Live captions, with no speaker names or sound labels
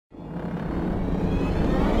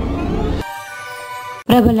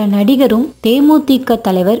பிரபல நடிகரும் தேமுதிக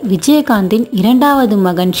தலைவர் விஜயகாந்தின் இரண்டாவது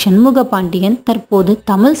மகன் ஷண்முக பாண்டியன் தற்போது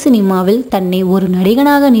தமிழ் சினிமாவில் தன்னை ஒரு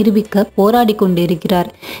நடிகனாக நிரூபிக்க போராடி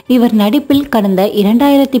கொண்டிருக்கிறார். இவர் நடிப்பில் கடந்த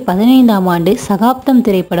 2015ஆம் ஆண்டு சகாப்தம்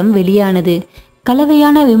திரைப்படம் வெளியானது.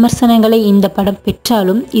 கலவையான விமர்சனங்களை இந்த படம்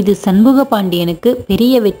பெற்றாலும் இது சண்முக பாண்டியனுக்கு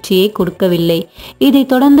பெரிய வெற்றியை கொடுக்கவில்லை. இதைத்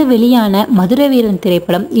தொடர்ந்து வெளியான மதுரை வீரன்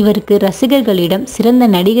திரைப்படம் இவருக்கு ரசிகர்களிடம் சிறந்த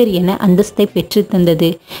நடிகர் என அந்தஸ்தை பெற்று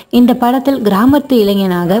தந்தது. இந்த படத்தில் கிராமத்து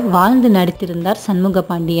இளைஞனாக வாழ்ந்து நடித்திருந்தார் சண்முக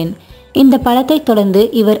பாண்டியன். இந்த படத்தை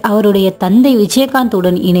தொடர்ந்து இவர் அவருடைய தந்தை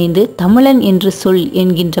விஜயகாந்துடன் இணைந்து தமிழன் என்று சொல்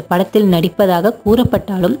என்கின்ற படத்தில் நடிப்பதாக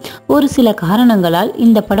கூறப்பட்டாலும் ஒரு சில காரணங்களால்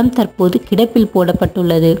இந்த படம் தற்போது கிடப்பில்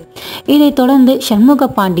போடப்பட்டுள்ளது. இதைத் தொடர்ந்து சண்முக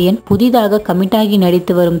பாண்டியன் புதிதாக கமிட்டாகி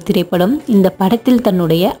நடித்து வரும் திரைப்படம். இந்த படத்தில்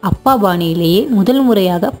தன்னுடைய அப்பா பாணியிலேயே முதல்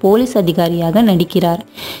முறையாக போலீஸ் அதிகாரியாக நடிக்கிறார்.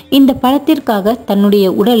 இந்த படத்திற்காக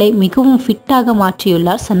தன்னுடைய உடலை மிகவும் ஃபிட்டாக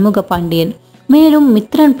மாற்றியுள்ளார் சண்முக பாண்டியன். மேலும்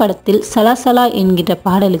மித்ரன் படத்தில் சலாசலா என்கிற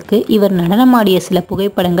பாடலுக்கு இவர் நடனமாடிய சில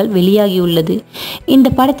புகைப்படங்கள் வெளியாகியுள்ளது. இந்த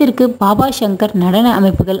படத்திற்கு பாபா சங்கர் நடன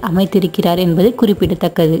அமைப்புகள் அமைத்திருக்கிறார் என்பது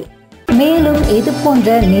குறிப்பிடத்தக்கது. மேலும் இது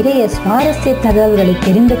போன்ற நிறைய சுவாரஸ்ய தகவல்களை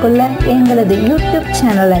தெரிந்து கொள்ள எங்களது யூடியூப்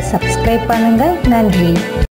சேனலை சப்ஸ்கிரைப் பண்ணுங்க. நன்றி.